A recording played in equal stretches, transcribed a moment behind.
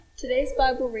Today's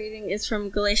Bible reading is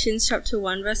from Galatians chapter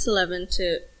 1 verse 11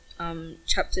 to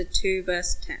chapter 2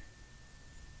 verse 10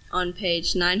 on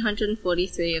page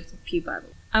 943 of the Pew Bible.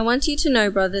 I want you to know,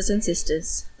 brothers and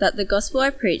sisters, that the gospel I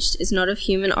preached is not of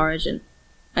human origin.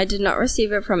 I did not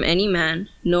receive it from any man,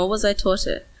 nor was I taught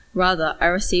it. Rather, I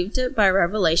received it by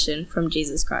revelation from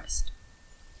Jesus Christ.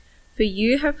 For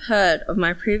you have heard of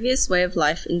my previous way of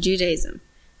life in Judaism,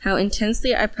 how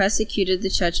intensely I persecuted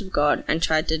the church of God and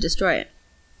tried to destroy it.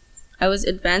 I was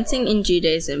advancing in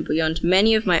Judaism beyond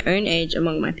many of my own age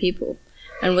among my people,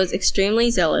 and was extremely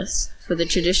zealous for the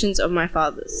traditions of my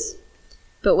fathers.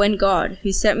 But when God,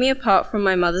 who set me apart from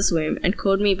my mother's womb and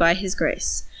called me by his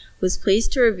grace, was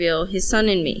pleased to reveal his Son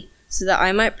in me, so that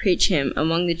I might preach him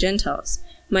among the Gentiles,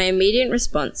 my immediate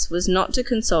response was not to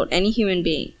consult any human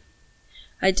being.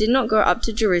 I did not go up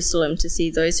to Jerusalem to see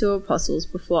those who were apostles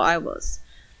before I was,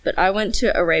 but I went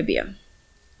to Arabia.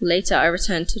 Later I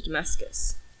returned to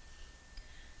Damascus.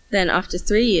 Then, after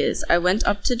 3 years, I went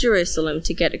up to Jerusalem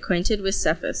to get acquainted with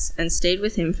Cephas, and stayed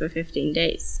with him for 15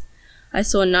 days. I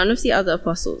saw none of the other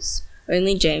apostles,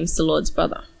 only James, the Lord's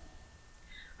brother.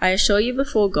 I assure you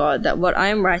before God that what I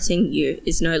am writing you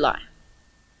is no lie.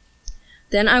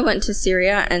 Then I went to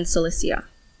Syria and Cilicia.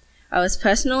 I was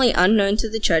personally unknown to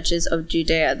the churches of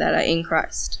Judea that are in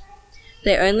Christ.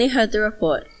 They only heard the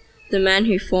report, "The man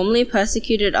who formerly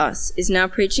persecuted us is now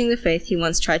preaching the faith he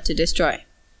once tried to destroy."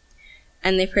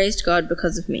 And they praised God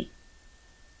because of me.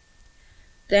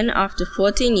 Then, after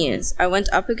 14 years, I went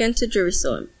up again to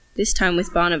Jerusalem, this time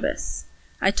with Barnabas.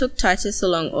 I took Titus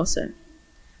along also.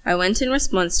 I went in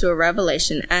response to a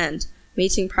revelation and,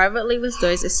 meeting privately with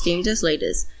those esteemed as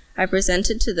leaders, I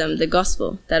presented to them the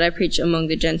gospel that I preach among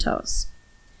the Gentiles.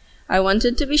 I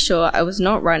wanted to be sure I was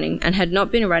not running and had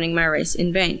not been running my race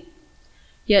in vain.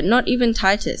 Yet not even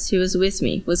Titus, who was with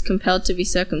me, was compelled to be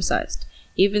circumcised,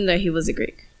 even though he was a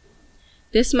Greek.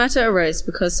 This matter arose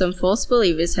because some false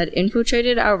believers had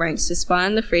infiltrated our ranks to spy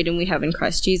on the freedom we have in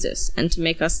Christ Jesus and to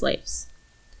make us slaves.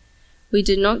 We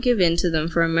did not give in to them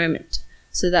for a moment,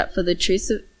 so that the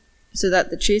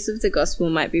truth of the gospel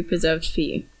might be preserved for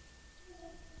you.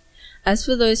 As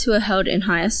for those who are held in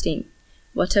high esteem,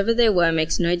 whatever they were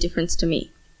makes no difference to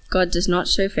me. God does not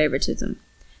show favoritism.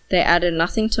 They added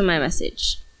nothing to my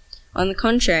message. On the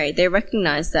contrary, they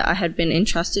recognized that I had been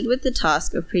entrusted with the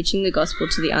task of preaching the gospel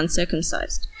to the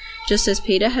uncircumcised, just as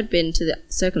Peter had been to the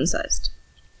circumcised.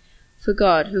 For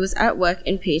God, who was at work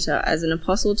in Peter as an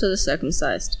apostle to the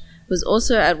circumcised, was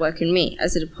also at work in me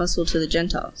as an apostle to the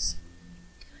Gentiles.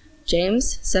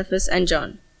 James, Cephas, and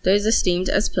John, those esteemed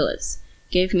as pillars,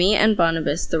 gave me and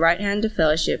Barnabas the right hand of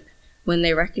fellowship when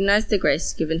they recognized the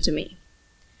grace given to me.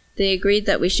 They agreed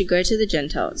that we should go to the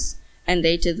Gentiles, and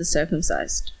they to the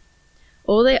circumcised.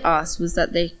 All they asked was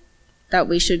that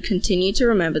we should continue to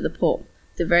remember the poor,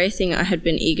 the very thing I had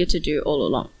been eager to do all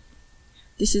along.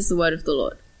 This is the word of the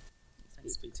Lord.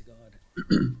 Thanks be to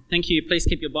God. Thank you. Please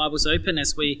keep your Bibles open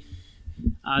as we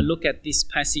look at this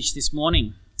passage this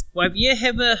morning. Well, have you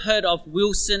ever heard of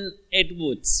Wilson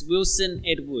Edwards? Wilson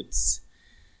Edwards.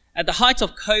 At the height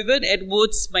of COVID,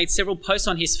 Edwards made several posts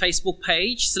on his Facebook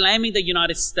page, slamming the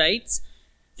United States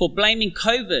for blaming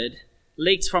COVID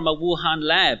leaks from a Wuhan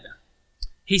lab.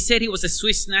 He said he was a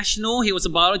Swiss national, he was a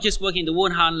biologist working in the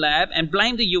Wuhan lab, and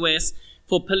blamed the US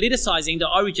for politicizing the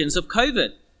origins of COVID.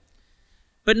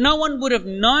 But no one would have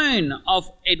known of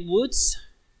Edwards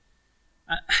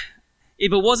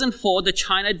if it wasn't for the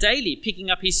China Daily picking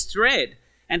up his thread,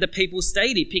 and the People's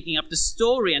Daily picking up the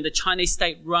story, and the Chinese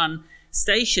state-run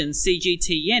station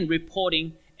CGTN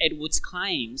reporting Edwards'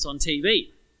 claims on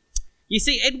TV. You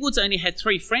see, Edwards only had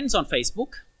 3 friends on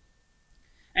Facebook,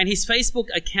 and his Facebook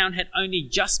account had only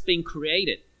just been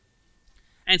created.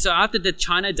 And so after the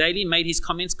China Daily made his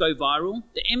comments go viral,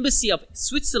 the embassy of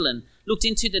Switzerland looked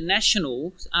into this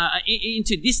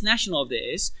national of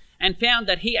theirs and found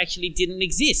that he actually didn't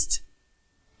exist.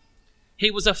 He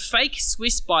was a fake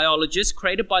Swiss biologist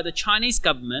created by the Chinese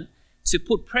government to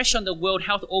put pressure on the World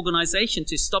Health Organization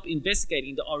to stop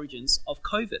investigating the origins of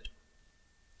COVID.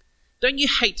 Don't you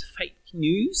hate fake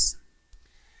news?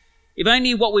 If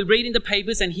only what we read in the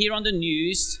papers and hear on the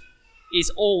news is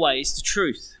always the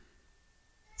truth.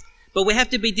 But we have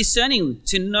to be discerning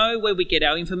to know where we get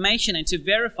our information and to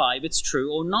verify if it's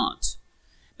true or not.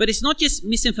 But it's not just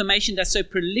misinformation that's so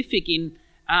prolific in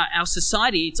our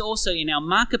society, it's also in our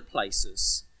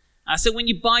marketplaces. So when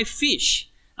you buy fish,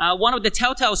 one of the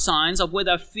telltale signs of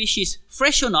whether a fish is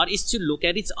fresh or not is to look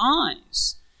at its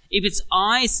eyes. If its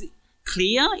eyes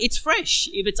clear, it's fresh.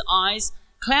 If its eyes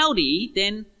cloudy,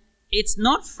 then it's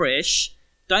not fresh.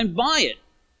 Don't buy it.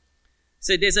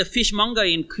 So there's a fishmonger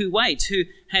in Kuwait who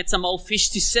had some old fish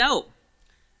to sell.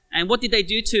 And what did they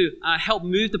do to help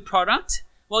move the product?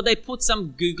 Well, they put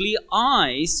some googly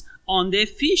eyes on their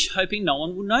fish, hoping no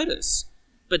one would notice.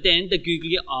 But then the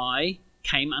googly eye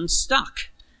came unstuck,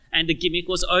 and the gimmick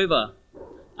was over.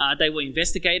 They were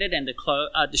investigated, and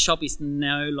the shop is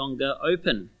no longer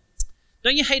open.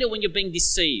 Don't you hate it when you're being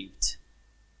deceived?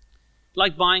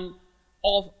 Like buying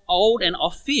old and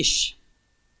off fish,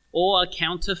 or a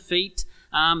counterfeit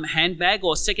handbag,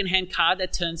 or second-hand car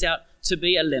that turns out to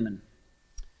be a lemon.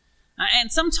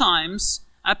 And sometimes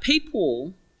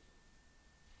people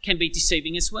can be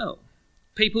deceiving as well.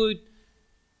 People who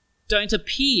don't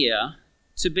appear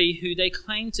to be who they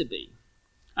claim to be.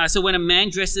 So when a man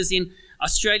dresses in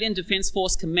Australian Defence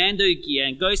Force commando gear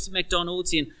and goes to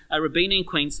McDonald's in Robina in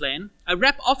Queensland, a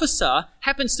RAP officer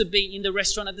happens to be in the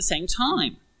restaurant at the same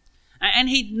time. And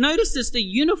he notices the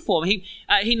uniform.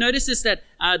 He notices that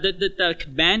the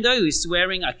commando is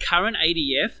wearing a current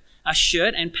ADF, a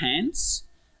shirt and pants.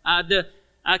 The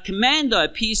commando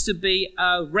appears to be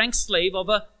a rank slave of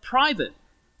a private.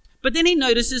 But then he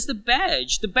notices the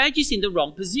badge. The badge is in the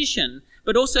wrong position,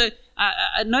 but also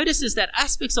notices that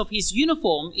aspects of his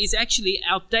uniform is actually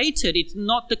outdated. It's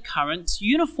not the current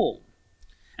uniform.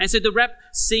 And so the RAP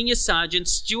Senior Sergeant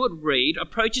Stuart Reid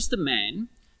approaches the man,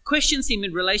 questions him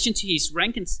in relation to his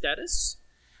rank and status,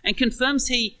 and confirms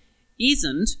he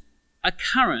isn't a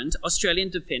current Australian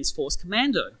Defence Force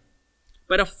commando,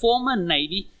 but a former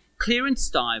Navy clearance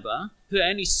diver who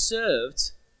only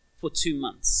served for 2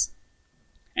 months.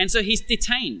 And so he's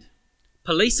detained.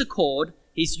 Police accord,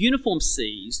 his uniform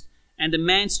seized, and the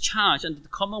man's charged under the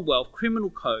Commonwealth Criminal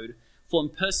Code for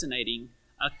impersonating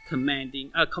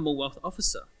a Commonwealth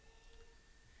officer.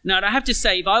 Now, I have to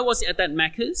say, if I was at that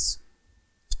Macca's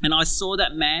and I saw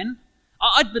that man,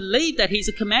 I'd believe that he's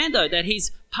a commando, that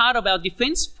he's part of our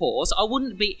defence force. I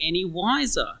wouldn't be any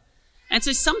wiser. And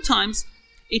so sometimes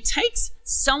it takes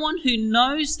someone who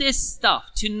knows their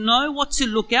stuff to know what to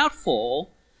look out for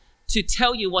to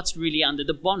tell you what's really under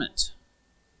the bonnet,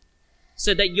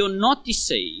 so that you're not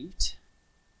deceived,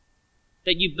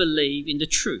 that you believe in the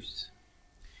truth.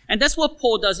 And that's what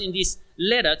Paul does in this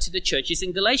letter to the churches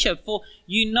in Galatia. For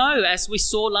you know, as we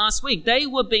saw last week, they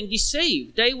were being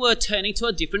deceived. They were turning to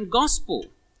a different gospel.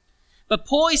 But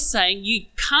Paul is saying you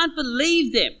can't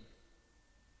believe them.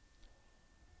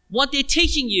 What they're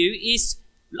teaching you is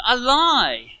a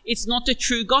lie. It's not the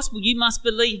true gospel. You must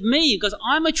believe me, because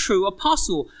I'm a true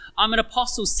apostle. I'm an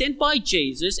apostle sent by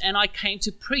Jesus, and I came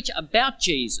to preach about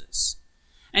Jesus.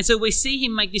 And so we see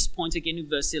him make this point again in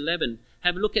verse 11.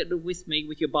 Have a look at it with me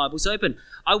with your Bibles open.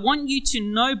 I want you to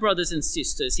know, brothers and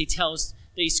sisters, he tells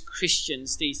these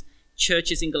Christians, these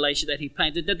churches in Galatia that he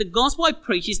planted, that the gospel I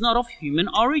preach is not of human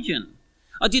origin.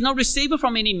 I did not receive it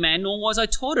from any man, nor was I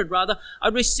taught it. Rather, I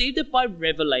received it by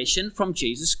revelation from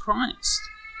Jesus Christ.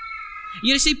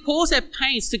 You see, Paul's at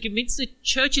pains to convince the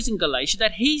churches in Galatia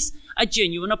that he's a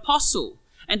genuine apostle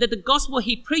and that the gospel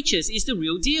he preaches is the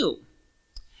real deal.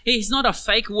 He's not a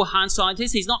fake Wuhan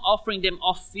scientist. He's not offering them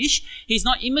off fish. He's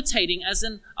not imitating as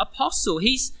an apostle.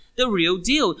 He's the real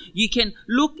deal. You can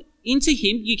look into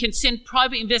him. You can send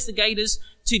private investigators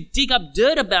to dig up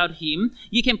dirt about him.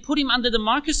 You can put him under the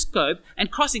microscope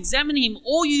and cross-examine him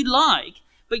all you like,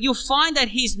 but you'll find that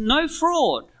he's no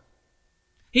fraud.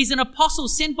 He's an apostle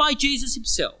sent by Jesus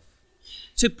himself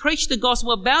to preach the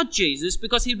gospel about Jesus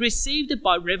because he received it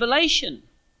by revelation.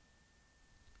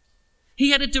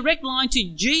 He had a direct line to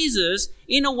Jesus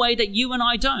in a way that you and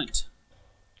I don't.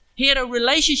 He had a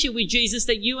relationship with Jesus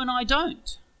that you and I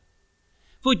don't.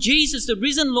 For Jesus, the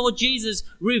risen Lord Jesus,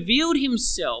 revealed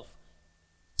himself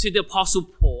to the Apostle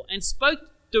Paul and spoke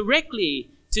directly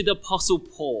to the Apostle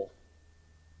Paul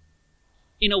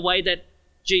in a way that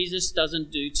Jesus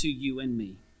doesn't do to you and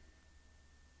me.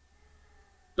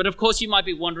 But of course you might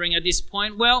be wondering at this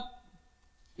point, well,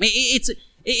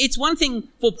 it's one thing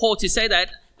for Paul to say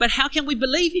that, but how can we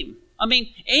believe him? I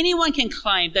mean, anyone can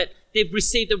claim that they've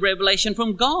received a revelation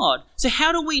from God. So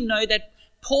how do we know that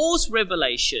Paul's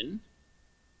revelation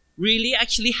really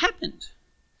actually happened?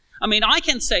 I mean, I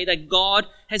can say that God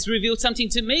has revealed something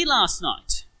to me last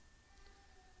night,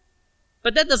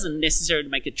 but that doesn't necessarily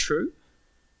make it true.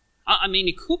 I mean,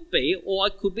 it could be, or I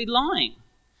could be lying,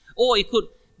 or it could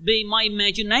be my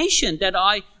imagination that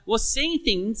I was seeing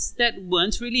things that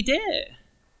weren't really there.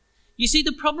 You see,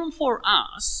 the problem for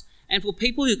us and for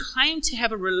people who claim to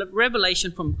have a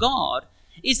revelation from God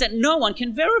is that no one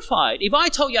can verify it. If I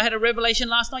told you I had a revelation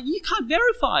last night, you can't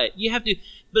verify it. You have to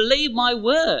believe my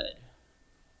word.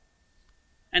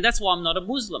 And that's why I'm not a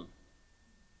Muslim,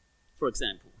 for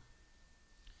example.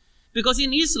 Because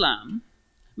in Islam,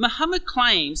 Muhammad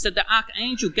claims that the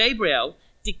Archangel Gabriel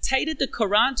dictated the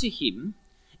Quran to him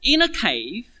in a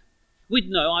cave with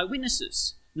no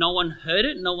eyewitnesses. No one heard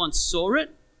it, no one saw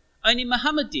it. Only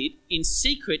Muhammad did in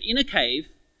secret in a cave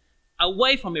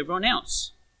away from everyone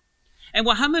else. And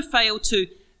Muhammad failed to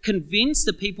convince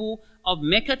the people of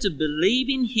Mecca to believe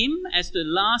in him as the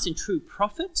last and true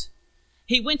prophet.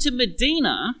 He went to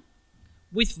Medina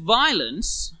with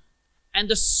violence and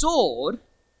the sword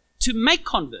to make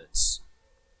converts.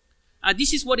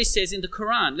 This is what it says in the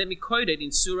Quran. Let me quote it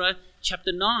in Surah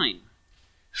chapter 9.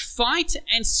 Fight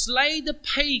and slay the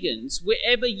pagans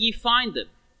wherever ye find them.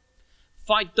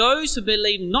 Fight those who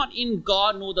believe not in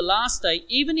God nor the last day,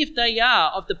 even if they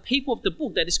are of the people of the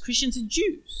book, that is Christians and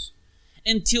Jews,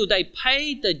 until they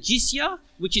pay the jizya,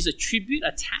 which is a tribute,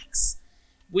 a tax,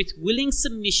 with willing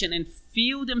submission and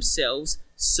feel themselves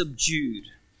subdued.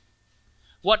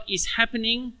 What is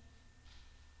happening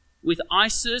with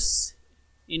ISIS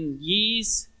in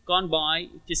years gone by,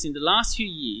 just in the last few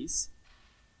years,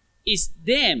 is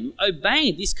them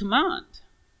obeying this command.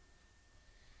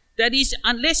 That is,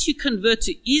 unless you convert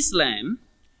to Islam,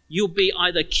 you'll be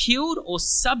either killed or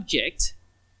subject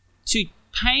to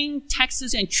paying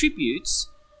taxes and tributes,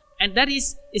 and that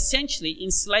is essentially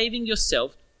enslaving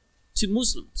yourself to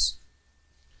Muslims.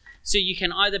 So you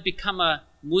can either become a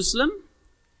Muslim,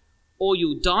 or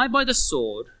you'll die by the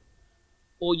sword,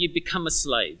 or you become a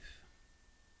slave.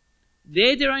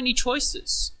 They're their only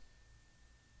choices.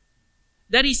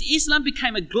 That is, Islam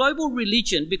became a global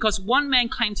religion because one man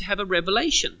claimed to have a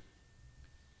revelation,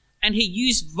 and he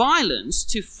used violence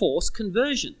to force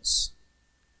conversions.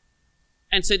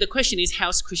 And so the question is,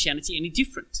 how's Christianity any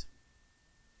different?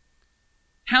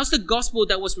 How's the gospel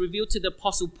that was revealed to the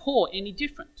Apostle Paul any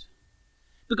different?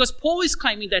 Because Paul is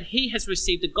claiming that he has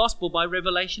received the gospel by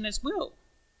revelation as well.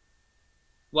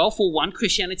 Well, for one,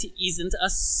 Christianity isn't a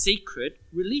secret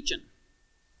religion.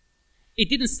 It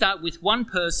didn't start with one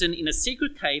person in a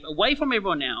secret cave away from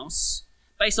everyone else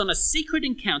based on a secret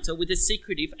encounter with a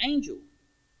secretive angel.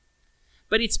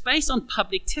 But it's based on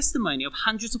public testimony of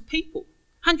hundreds of people,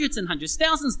 hundreds and hundreds,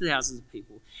 thousands and thousands of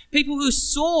people. People who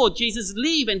saw Jesus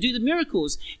live and do the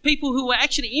miracles. People who were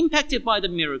actually impacted by the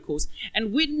miracles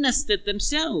and witnessed it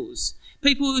themselves.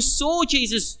 People who saw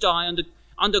Jesus die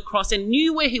on the cross and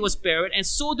knew where he was buried and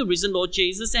saw the risen Lord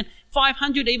Jesus, and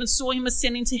 500 even saw him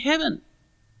ascending to heaven,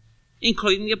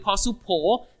 including the Apostle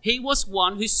Paul. He was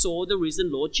one who saw the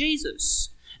risen Lord Jesus.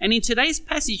 And in today's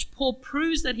passage, Paul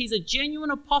proves that he's a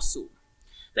genuine apostle,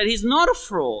 that he's not a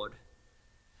fraud,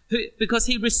 because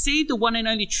he received the one and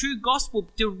only true gospel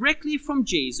directly from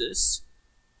Jesus,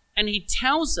 and he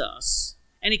tells us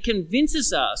and he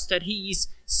convinces us that he is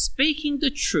speaking the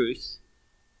truth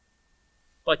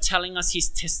by telling us his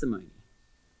testimony.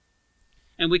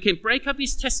 And we can break up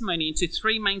his testimony into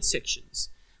three main sections: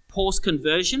 Paul's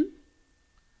conversion,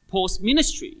 Paul's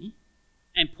ministry,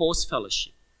 and Paul's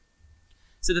fellowship.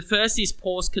 So the first is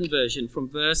Paul's conversion from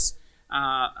verse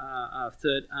 12.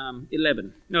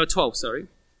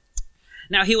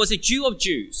 Now he was a Jew of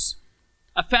Jews,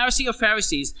 a Pharisee of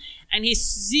Pharisees, and his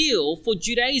zeal for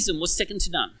Judaism was second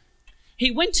to none.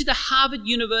 He went to the Harvard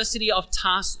University of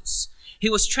Tarsus. He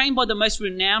was trained by the most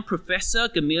renowned professor,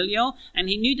 Gamaliel, and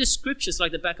he knew the scriptures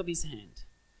like the back of his hand.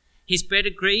 His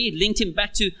pedigree linked him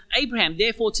back to Abraham,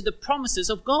 therefore to the promises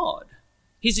of God.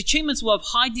 His achievements were of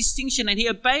high distinction, and he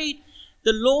obeyed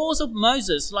the laws of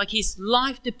Moses like his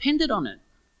life depended on it.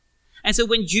 And so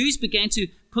when Jews began to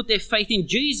put their faith in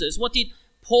Jesus, what did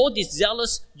Paul, this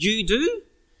zealous Jew, do?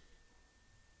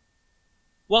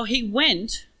 Well, he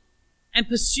went and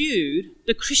pursued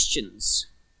the Christians.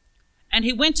 And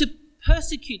he went to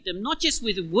persecute them, not just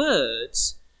with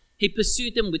words, he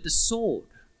pursued them with the sword.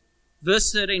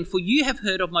 Verse 13, for you have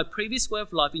heard of my previous way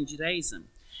of life in Judaism,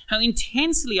 how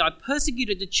intensely I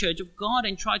persecuted the church of God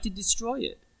and tried to destroy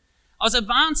it. I was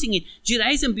advancing in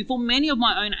Judaism before many of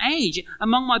my own age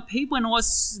among my people, and I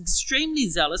was extremely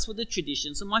zealous for the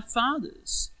traditions of my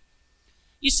fathers.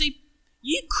 You see,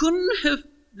 you couldn't have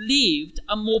lived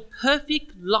a more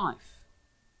perfect life,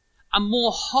 a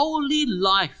more holy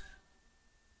life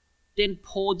than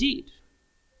Paul did.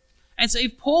 And so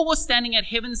if Paul was standing at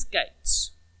heaven's gates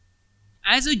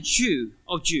as a Jew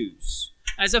of Jews,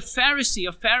 as a Pharisee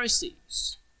of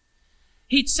Pharisees,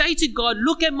 he'd say to God,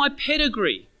 look at my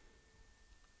pedigree.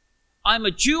 I'm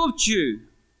a Jew of Jews.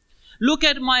 Look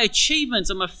at my achievements.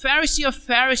 I'm a Pharisee of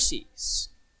Pharisees.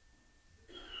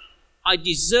 I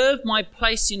deserve my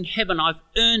place in heaven. I've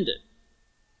earned it.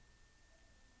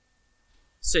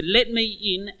 So let me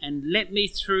in and let me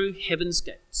through heaven's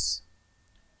gates.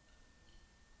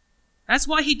 That's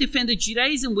why he defended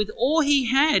Judaism with all he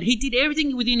had. He did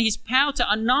everything within his power to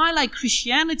annihilate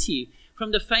Christianity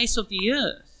from the face of the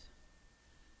earth.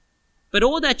 But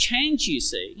all that changed, you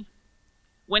see,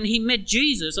 when he met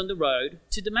Jesus on the road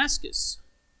to Damascus.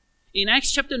 In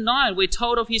Acts chapter 9, we're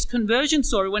told of his conversion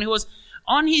story when he was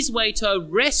on his way to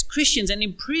arrest Christians and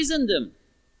imprison them.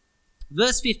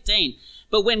 Verse 15,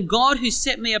 but when God, who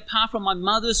set me apart from my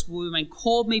mother's womb and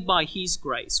called me by his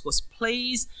grace, was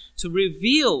pleased to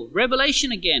reveal,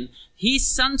 revelation again, his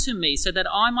Son to me so that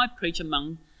I might preach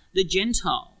among the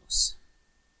Gentiles.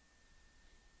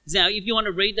 Now, if you want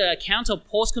to read the account of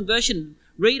Paul's conversion,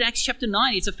 read Acts chapter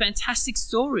 9. It's a fantastic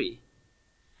story.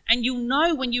 And you'll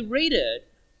know when you read it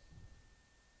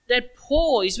that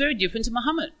Paul is very different to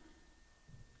Muhammad.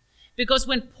 Because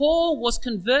when Paul was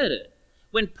converted,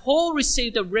 when Paul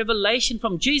received a revelation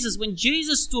from Jesus, when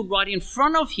Jesus stood right in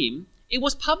front of him, it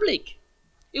was public.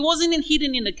 It wasn't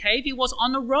hidden in a cave. It was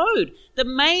on a road, the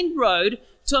main road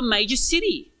to a major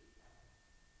city.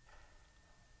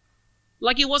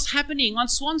 Like it was happening on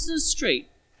Swanston Street.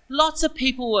 Lots of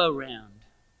people were around.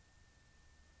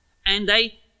 And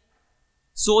they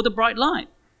saw the bright light.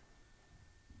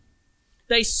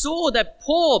 They saw that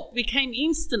Paul became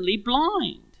instantly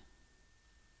blind.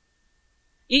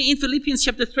 In Philippians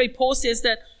chapter 3, Paul says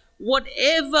that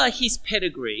whatever his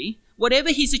pedigree, whatever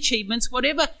his achievements,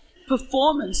 whatever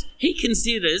performance, he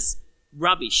considers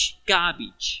rubbish,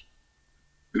 garbage.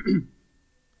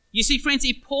 You see, friends,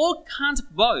 if Paul can't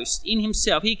boast in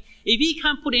himself, if he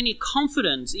can't put any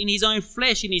confidence in his own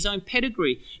flesh, in his own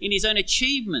pedigree, in his own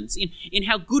achievements, in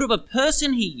how good of a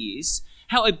person he is,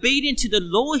 how obedient to the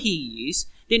law he is,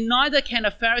 then neither can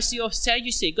a Pharisee or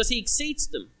Sadducee, because he exceeds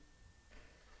them.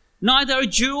 Neither a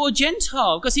Jew or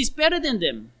Gentile, because he's better than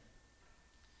them.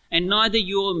 And neither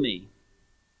you or me.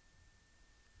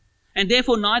 And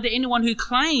therefore neither anyone who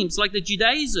claims, like the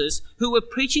Judaizers who were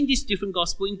preaching this different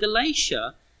gospel in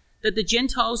Galatia, that the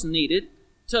Gentiles needed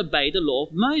to obey the law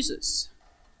of Moses.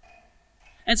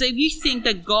 And so if you think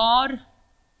that God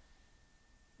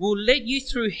will let you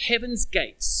through heaven's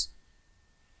gates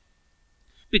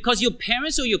because your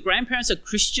parents or your grandparents are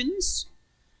Christians,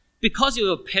 because of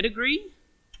your pedigree,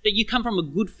 that you come from a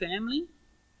good family,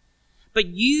 but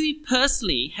you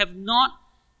personally have not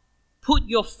put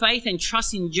your faith and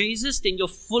trust in Jesus, then you're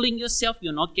fooling yourself,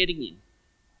 you're not getting in.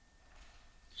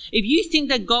 If you think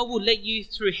that God will let you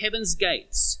through heaven's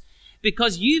gates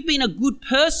because you've been a good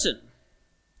person,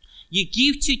 you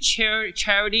give to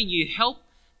charity, you help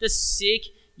the sick,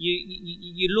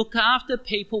 you look after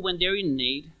people when they're in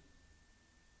need,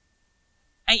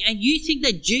 and you think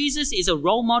that Jesus is a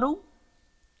role model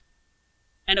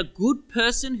and a good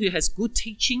person who has good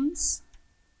teachings,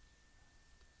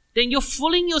 then you're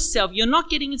fooling yourself. You're not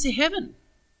getting into heaven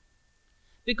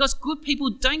because good people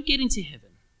don't get into heaven.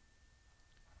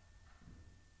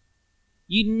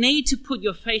 You need to put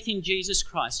your faith in Jesus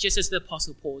Christ, just as the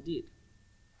Apostle Paul did.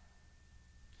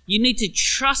 You need to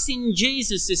trust in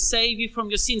Jesus to save you from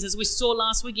your sins, as we saw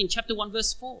last week in chapter 1,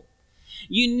 verse 4.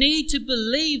 You need to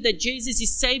believe that Jesus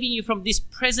is saving you from this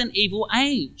present evil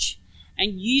age.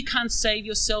 And you can't save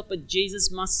yourself, but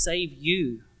Jesus must save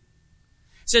you.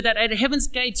 So that at heaven's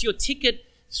gates, your ticket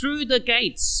through the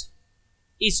gates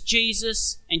is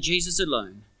Jesus and Jesus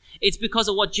alone. It's because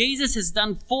of what Jesus has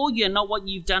done for you and not what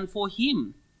you've done for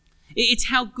him. It's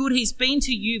how good he's been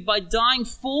to you by dying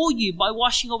for you, by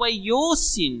washing away your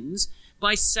sins,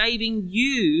 by saving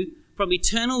you from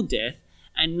eternal death,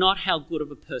 and not how good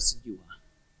of a person you are.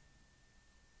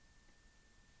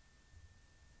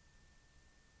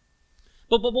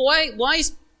 But why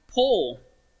is Paul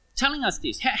telling us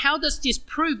this? How does this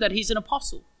prove that he's an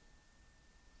apostle?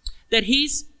 That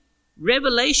his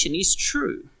revelation is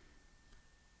true?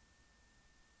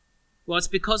 Well, it's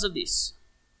because of this.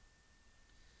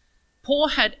 Paul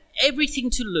had everything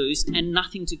to lose and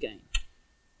nothing to gain.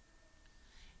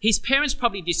 His parents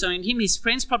probably disowned him. His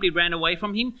friends probably ran away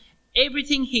from him.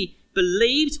 Everything he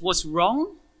believed was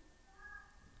wrong.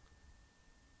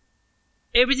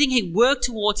 Everything he worked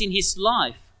towards in his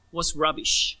life was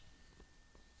rubbish,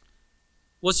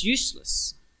 was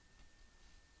useless.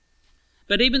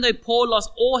 But even though Paul lost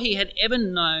all he had ever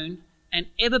known and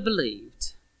ever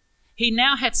believed, he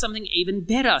now had something even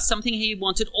better, something he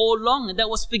wanted all along, and that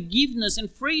was forgiveness and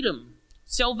freedom,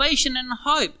 salvation and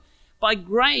hope by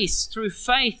grace through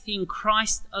faith in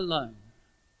Christ alone.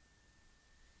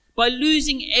 By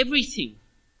losing everything,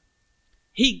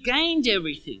 he gained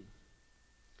everything.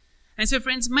 And so,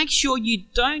 friends, make sure you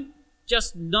don't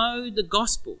just know the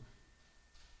gospel,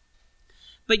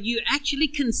 but you actually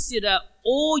consider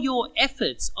all your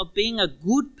efforts of being a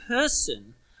good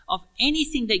person, of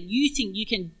anything that you think you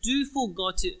can do for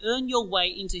God to earn your way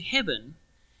into heaven,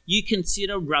 you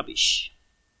consider rubbish.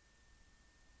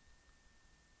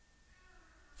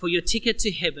 For your ticket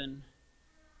to heaven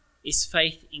is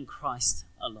faith in Christ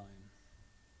alone.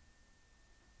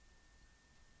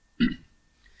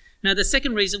 Now, the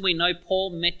second reason we know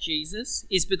Paul met Jesus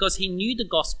is because he knew the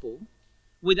gospel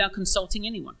without consulting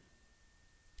anyone.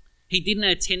 He didn't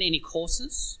attend any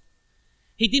courses.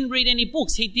 He didn't read any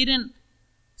books. He didn't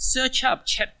search up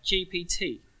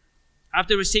ChatGPT.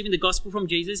 After receiving the gospel from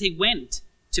Jesus, he went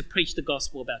to preach the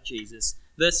gospel about Jesus.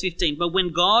 Verse 15, but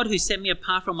when God, who set me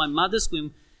apart from my mother's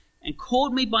womb and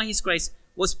called me by his grace,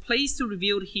 was pleased to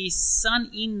reveal his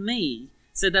Son in me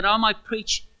so that I might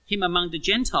preach him among the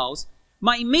Gentiles,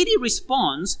 my immediate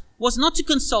response was not to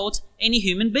consult any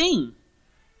human being.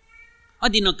 I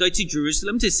did not go to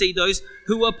Jerusalem to see those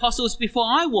who were apostles before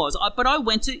I was, but I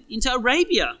went into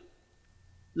Arabia.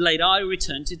 Later, I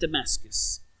returned to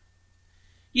Damascus.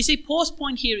 You see, Paul's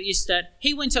point here is that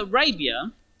he went to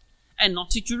Arabia and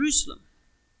not to Jerusalem.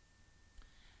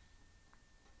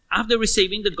 After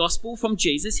receiving the gospel from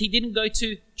Jesus, he didn't go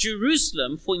to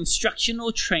Jerusalem for instruction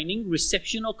or training,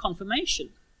 reception or confirmation.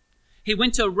 He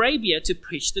went to Arabia to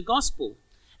preach the gospel.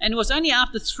 And it was only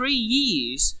after 3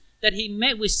 years that he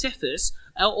met with Cephas,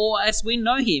 or as we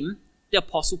know him, the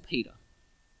Apostle Peter,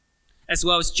 as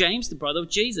well as James, the brother of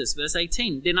Jesus, verse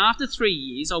 18. Then after 3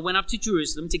 years, I went up to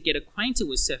Jerusalem to get acquainted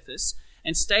with Cephas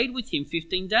and stayed with him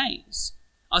 15 days.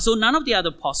 I saw none of the other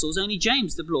apostles, only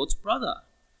James, the Lord's brother.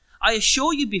 I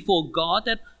assure you before God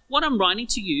that what I'm writing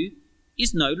to you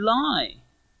is no lie.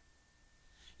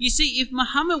 You see, if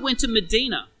Muhammad went to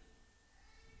Medina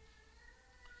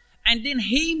and then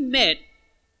he met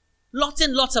lots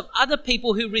and lots of other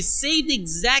people who received the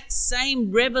exact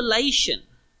same revelation,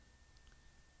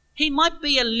 he might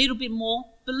be a little bit more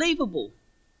believable.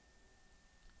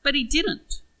 But he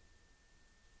didn't.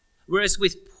 Whereas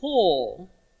with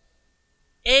Paul,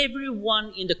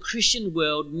 everyone in the Christian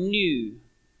world knew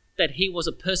that he was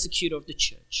a persecutor of the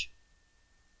church.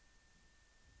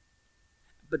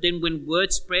 But then when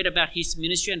word spread about his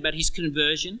ministry and about his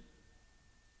conversion,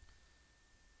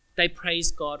 they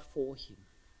praised God for him.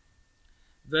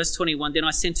 Verse 21, then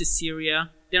I went to Syria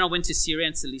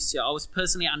and Cilicia. I was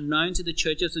personally unknown to the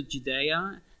churches of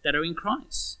Judea that are in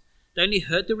Christ. They only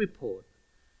heard the report.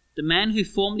 The man who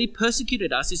formerly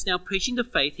persecuted us is now preaching the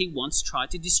faith he once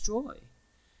tried to destroy.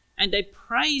 And they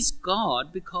praise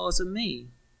God because of me.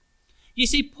 You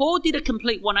see, Paul did a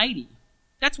complete 180.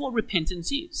 That's what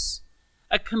repentance is.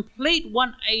 A complete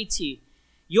 180.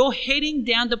 You're heading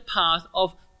down the path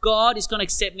of God is going to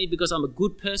accept me because I'm a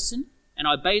good person and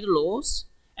I obey the laws.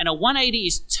 And a 180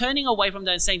 is turning away from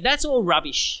that and saying, that's all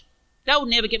rubbish. That will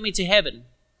never get me to heaven.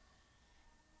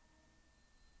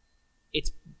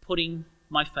 It's putting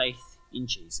my faith in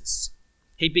Jesus.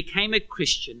 He became a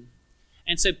Christian.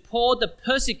 And so Paul the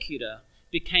persecutor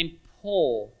became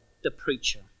Paul the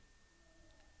preacher.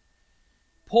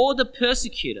 Paul the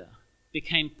persecutor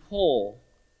became Paul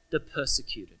the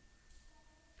persecuted.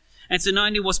 And so not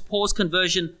only was Paul's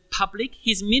conversion public,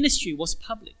 his ministry was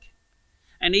public.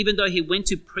 And even though he went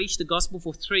to preach the gospel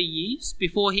for 3 years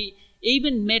before he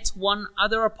even met one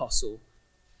other apostle,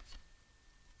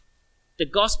 the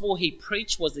gospel he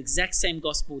preached was the exact same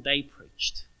gospel they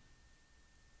preached.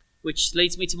 Which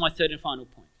leads me to my third and final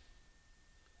point.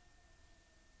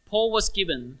 Paul was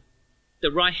given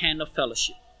the right hand of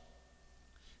fellowship,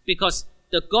 because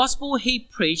the gospel he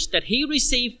preached that he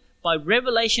received by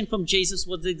revelation from Jesus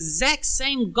was the exact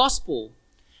same gospel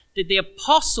that the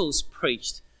apostles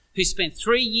preached, who spent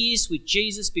 3 years with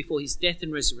Jesus before his death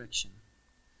and resurrection.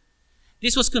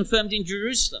 This was confirmed in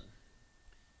Jerusalem,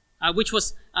 which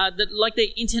was like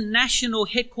the international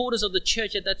headquarters of the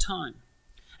church at that time.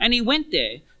 And he went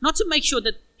there not to make sure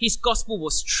that his gospel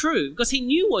was true, because he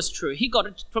knew it was true. He got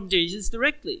it from Jesus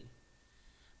directly.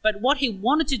 But what he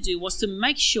wanted to do was to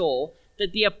make sure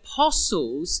that the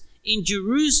apostles in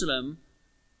Jerusalem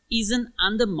isn't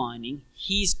undermining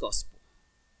his gospel,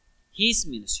 his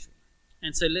ministry.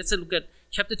 And so let's look at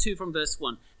chapter 2 from verse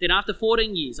 1. Then after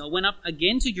 14 years, I went up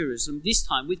again to Jerusalem, this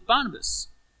time with Barnabas.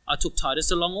 I took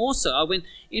Titus along also. I went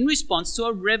in response to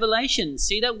a revelation.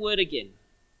 See that word again.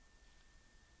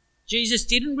 Jesus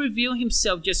didn't reveal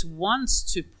himself just once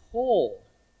to Paul.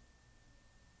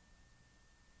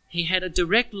 He had a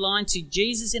direct line to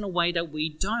Jesus in a way that we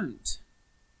don't.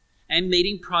 And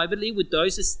meeting privately with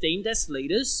those esteemed as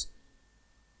leaders,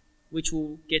 which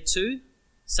we'll get to,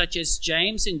 such as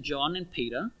James and John and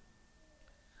Peter,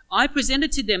 I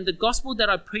presented to them the gospel that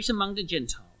I preached among the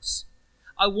Gentiles.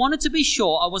 I wanted to be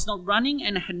sure I was not running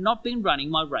and had not been running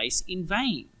my race in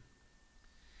vain.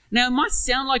 Now, it might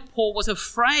sound like Paul was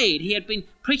afraid he had been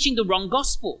preaching the wrong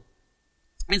gospel,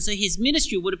 and so his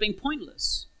ministry would have been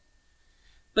pointless.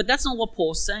 But that's not what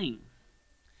Paul's saying.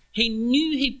 He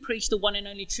knew he preached the one and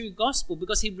only true gospel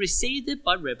because he received it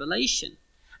by revelation.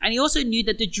 And he also knew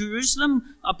that the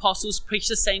Jerusalem apostles preached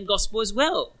the same gospel as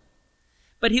well.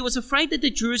 But he was afraid that the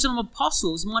Jerusalem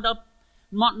apostles might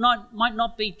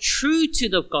not be true to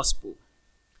the gospel.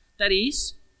 That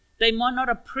is, they might not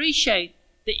appreciate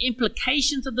the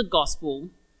implications of the gospel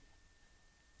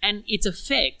and its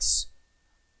effects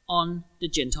on the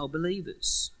Gentile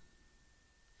believers.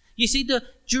 You see, the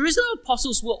Jerusalem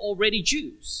apostles were already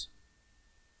Jews.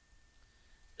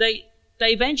 They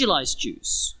evangelized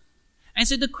Jews. And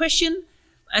so the question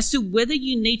as to whether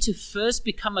you need to first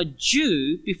become a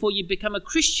Jew before you become a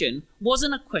Christian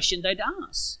wasn't a question they'd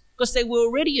ask, because they were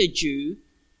already a Jew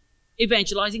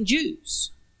evangelizing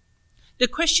Jews. The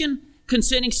question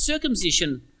concerning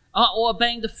circumcision or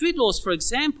obeying the food laws, for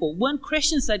example, weren't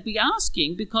questions they'd be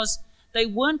asking, because they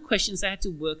weren't questions they had to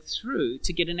work through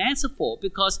to get an answer for,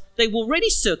 because they were already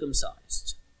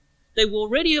circumcised. They were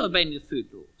already obeying the food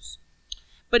laws.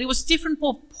 But it was different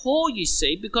for Paul, you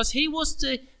see, because he was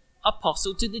the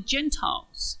apostle to the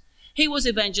Gentiles. He was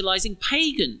evangelizing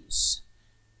pagans,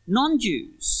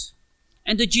 non-Jews.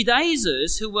 And the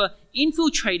Judaizers who were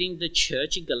infiltrating the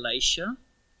church in Galatia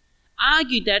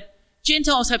argued that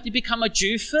Gentiles have to become a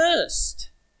Jew first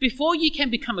before you can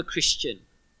become a Christian.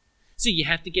 So you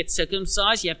have to get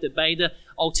circumcised, you have to obey the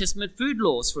Old Testament food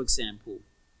laws, for example.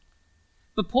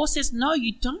 But Paul says, no,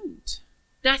 you don't.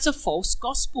 That's a false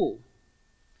gospel.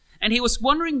 And he was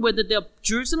wondering whether the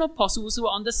Jerusalem apostles were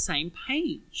on the same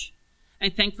page.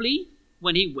 And thankfully,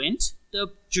 when he went,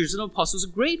 the Jerusalem apostles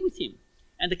agreed with him.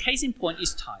 And the case in point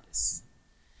is Titus.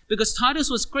 Because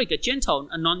Titus was Greek, a Gentile,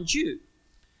 a non-Jew.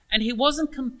 And he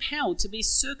wasn't compelled to be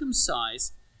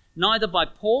circumcised, neither by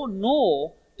Paul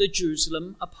nor the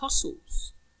Jerusalem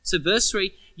apostles. So verse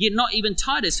 3, yet not even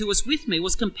Titus, who was with me,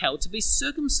 was compelled to be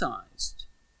circumcised,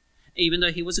 even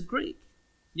though he was a Greek.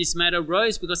 This matter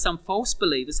arose because some false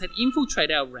believers had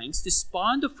infiltrated our ranks to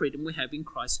spy on the freedom we have in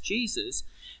Christ Jesus,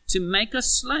 to make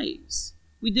us slaves.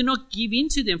 We do not give in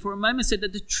to them for a moment, so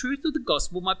that the truth of the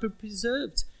gospel might be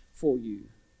preserved for you.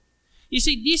 You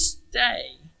see, this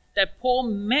day that Paul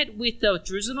met with the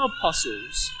Jerusalem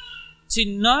apostles, to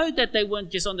know that they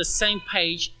weren't just on the same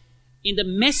page in the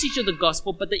message of the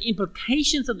gospel, but the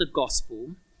implications of the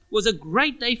gospel, was a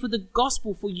great day for the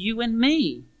gospel for you and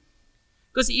me.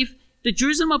 Because if the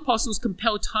Jerusalem apostles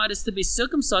compelled Titus to be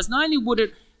circumcised, not only would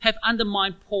it have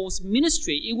undermined Paul's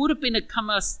ministry, it would have become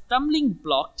a stumbling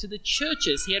block to the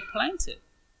churches he had planted.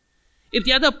 If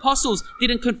the other apostles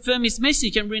didn't confirm his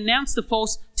message and renounce the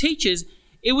false teachers,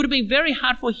 it would have been very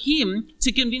hard for him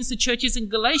to convince the churches in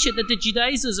Galatia that the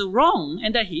Judaizers are wrong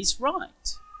and that he's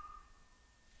right.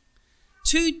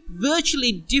 Two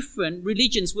virtually different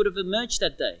religions would have emerged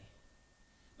that day.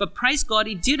 But praise God,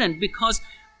 it didn't, because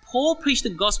Paul preached the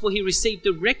gospel he received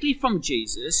directly from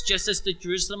Jesus, just as the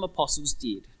Jerusalem apostles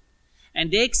did.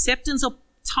 And their acceptance of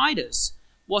Titus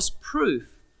was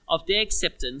proof of their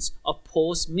acceptance of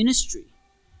Paul's ministry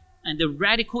and the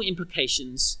radical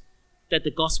implications that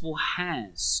the gospel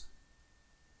has.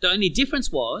 The only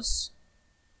difference was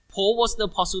Paul was the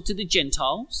apostle to the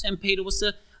Gentiles and Peter was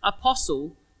the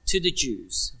apostle to the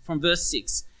Jews. From verse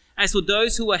 6, as for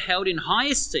those who were held in high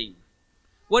esteem,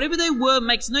 whatever they were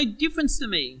makes no difference to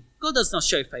me. God does not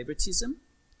show favoritism.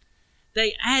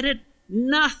 They added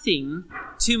nothing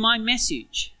to my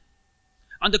message.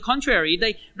 On the contrary,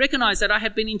 they recognized that I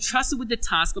had been entrusted with the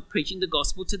task of preaching the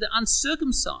gospel to the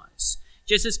uncircumcised,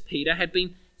 just as Peter had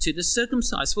been to the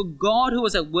circumcised. For God, who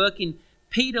was at work in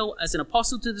Peter as an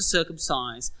apostle to the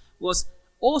circumcised, was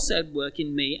also at work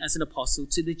in me as an apostle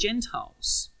to the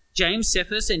Gentiles. James,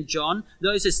 Cephas, and John,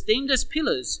 those esteemed as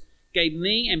pillars, gave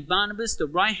me and Barnabas the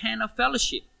right hand of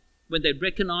fellowship when they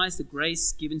recognized the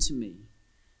grace given to me.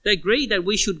 They agreed that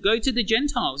we should go to the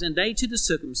Gentiles and they to the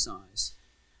circumcised.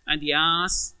 And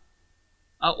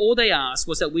all they asked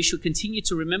was that we should continue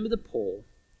to remember the poor,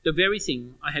 the very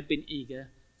thing I had been eager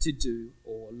to do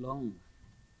all along.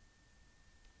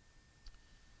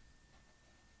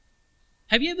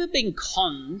 Have you ever been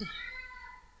conned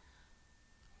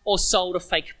or sold a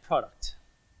fake product?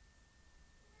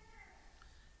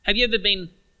 Have you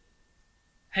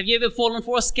ever fallen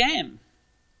for a scam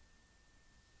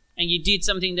and you did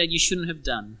something that you shouldn't have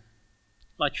done,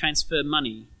 like transfer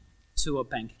money to a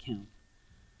bank account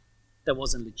that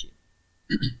wasn't legit?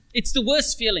 It's the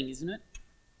worst feeling, isn't it?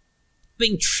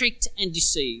 Being tricked and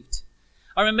deceived.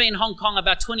 I remember in Hong Kong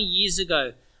about 20 years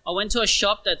ago, I went to a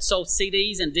shop that sold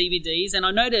CDs and DVDs, and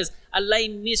I noticed a Les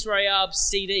Miserables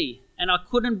CD, and I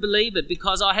couldn't believe it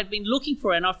because I had been looking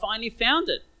for it and I finally found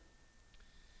it.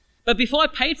 But before I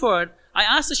paid for it, I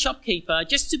asked the shopkeeper,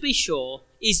 just to be sure,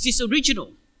 is this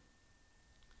original?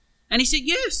 And he said,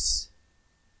 yes.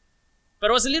 But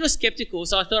I was a little skeptical,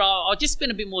 so I thought I'll just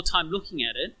spend a bit more time looking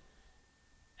at it.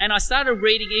 And I started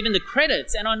reading even the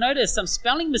credits, and I noticed some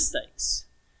spelling mistakes.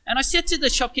 And I said to the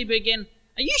shopkeeper again,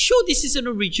 "Are you sure this is an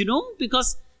original?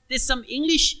 Because there's some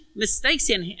English mistakes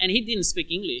here." And he didn't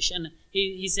speak English. And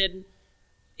he said,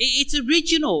 "It's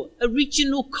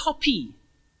original copy."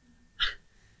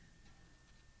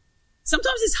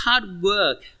 Sometimes it's hard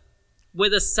work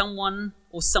whether someone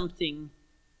or something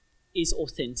is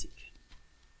authentic.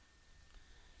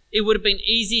 It would have been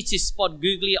easy to spot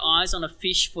googly eyes on a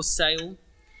fish for sale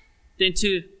than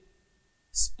to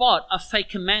spot a fake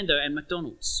commando at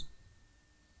McDonald's.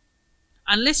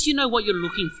 Unless you know what you're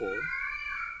looking for,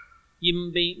 you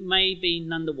may be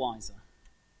none the wiser.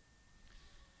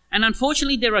 And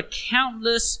unfortunately, there are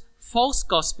countless false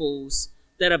gospels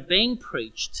that are being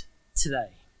preached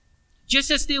today,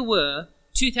 just as there were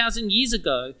 2,000 years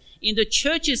ago in the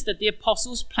churches that the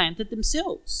apostles planted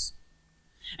themselves.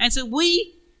 And so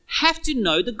we have to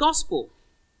know the gospel.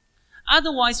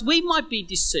 Otherwise, we might be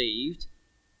deceived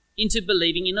into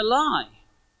believing in a lie.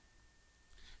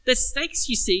 The stakes,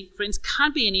 you see, friends,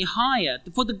 can't be any higher.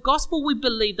 For the gospel we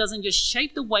believe doesn't just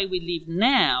shape the way we live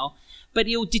now, but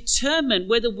it will determine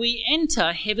whether we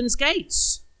enter heaven's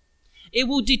gates. It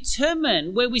will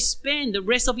determine where we spend the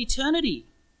rest of eternity.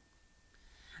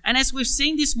 And as we've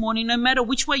seen this morning, no matter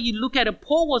which way you look at it,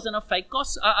 Paul wasn't a fake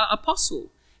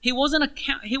apostle. He wasn't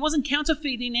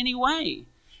counterfeit in any way.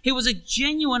 He was a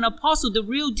genuine apostle, the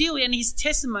real deal, and his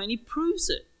testimony proves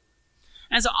it.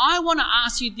 And so I want to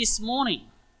ask you this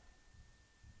morning,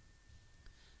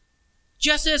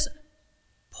 just as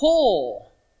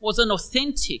Paul was an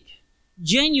authentic,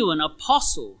 genuine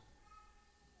apostle,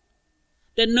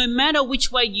 that no matter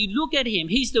which way you look at him,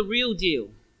 he's the real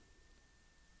deal.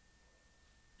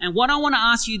 And what I want to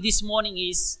ask you this morning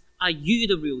is, are you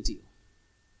the real deal?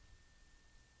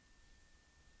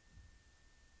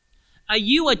 Are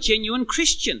you a genuine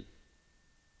Christian?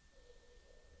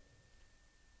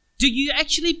 Do you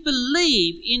actually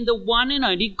believe in the one and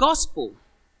only gospel?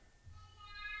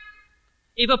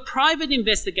 If a private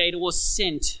investigator was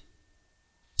sent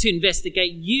to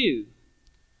investigate you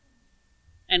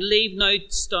and leave no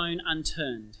stone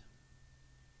unturned,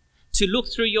 to look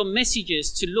through your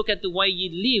messages, to look at the way you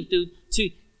live, to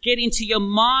get into your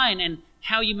mind and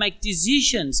how you make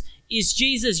decisions, is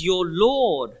Jesus your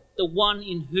Lord, the one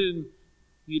in whom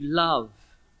you love?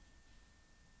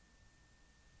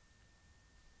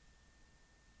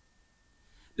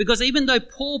 Because even though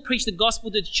Paul preached the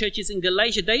gospel to the churches in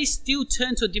Galatia, they still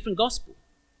turned to a different gospel.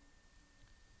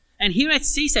 And here at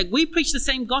CSAC, we preach the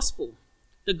same gospel,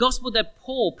 the gospel that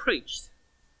Paul preached.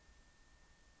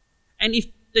 And if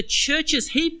the churches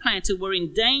he planted were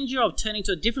in danger of turning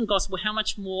to a different gospel, how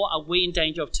much more are we in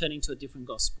danger of turning to a different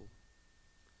gospel?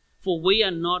 For we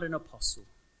are not an apostle.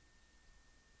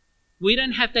 We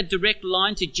don't have that direct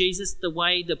line to Jesus the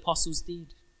way the apostles did.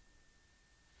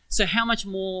 So how much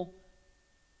more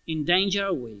in danger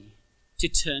are we to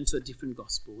turn to a different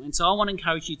gospel? And so I want to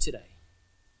encourage you today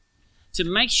to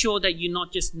make sure that you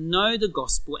not just know the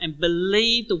gospel and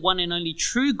believe the one and only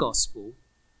true gospel,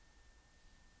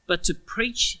 but to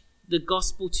preach the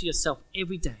gospel to yourself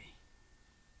every day,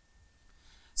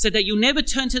 so that you'll never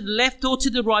turn to the left or to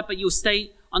the right, but you'll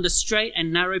stay on the straight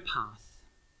and narrow path.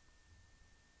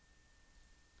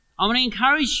 I want to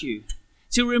encourage you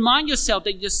to remind yourself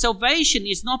that your salvation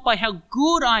is not by how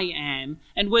good I am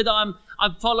and whether I'm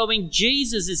following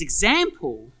Jesus'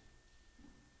 example,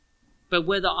 but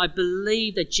whether I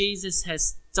believe that Jesus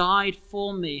has died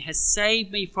for me, has saved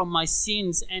me from my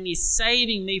sins, and is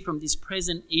saving me from this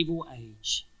present evil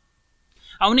age.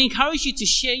 I want to encourage you to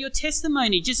share your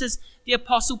testimony, just as the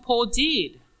Apostle Paul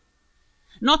did.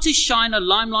 Not to shine a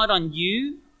limelight on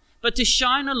you, but to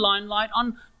shine a limelight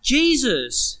on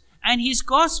Jesus and his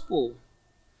gospel,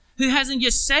 who hasn't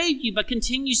just saved you, but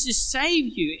continues to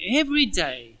save you every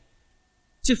day,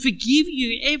 to forgive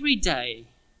you every day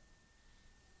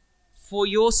for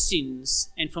your sins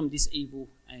and from this evil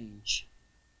age.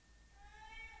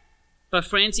 But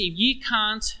friends, if you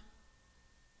can't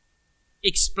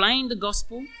explain the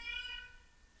gospel,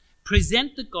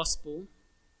 present the gospel,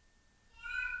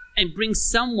 and bring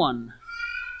someone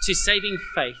to saving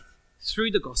faith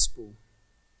through the gospel,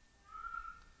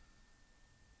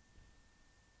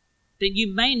 then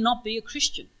you may not be a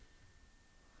Christian.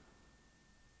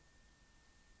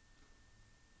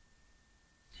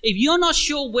 If you're not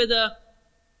sure whether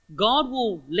God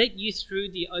will let you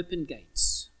through the open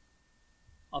gates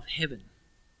of heaven,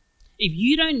 if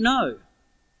you don't know,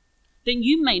 then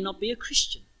you may not be a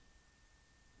Christian.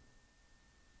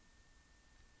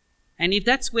 And if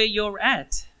that's where you're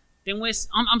at, then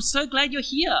I'm so glad you're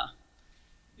here,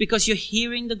 because you're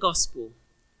hearing the gospel.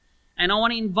 And I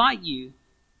want to invite you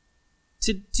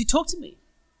to talk to me,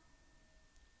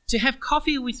 to have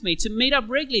coffee with me, to meet up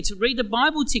regularly, to read the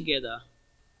Bible together.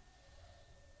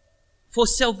 For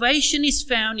salvation is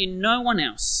found in no one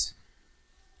else.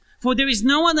 For there is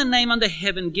no other name under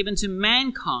heaven given to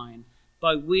mankind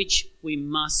by which we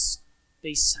must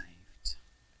be saved.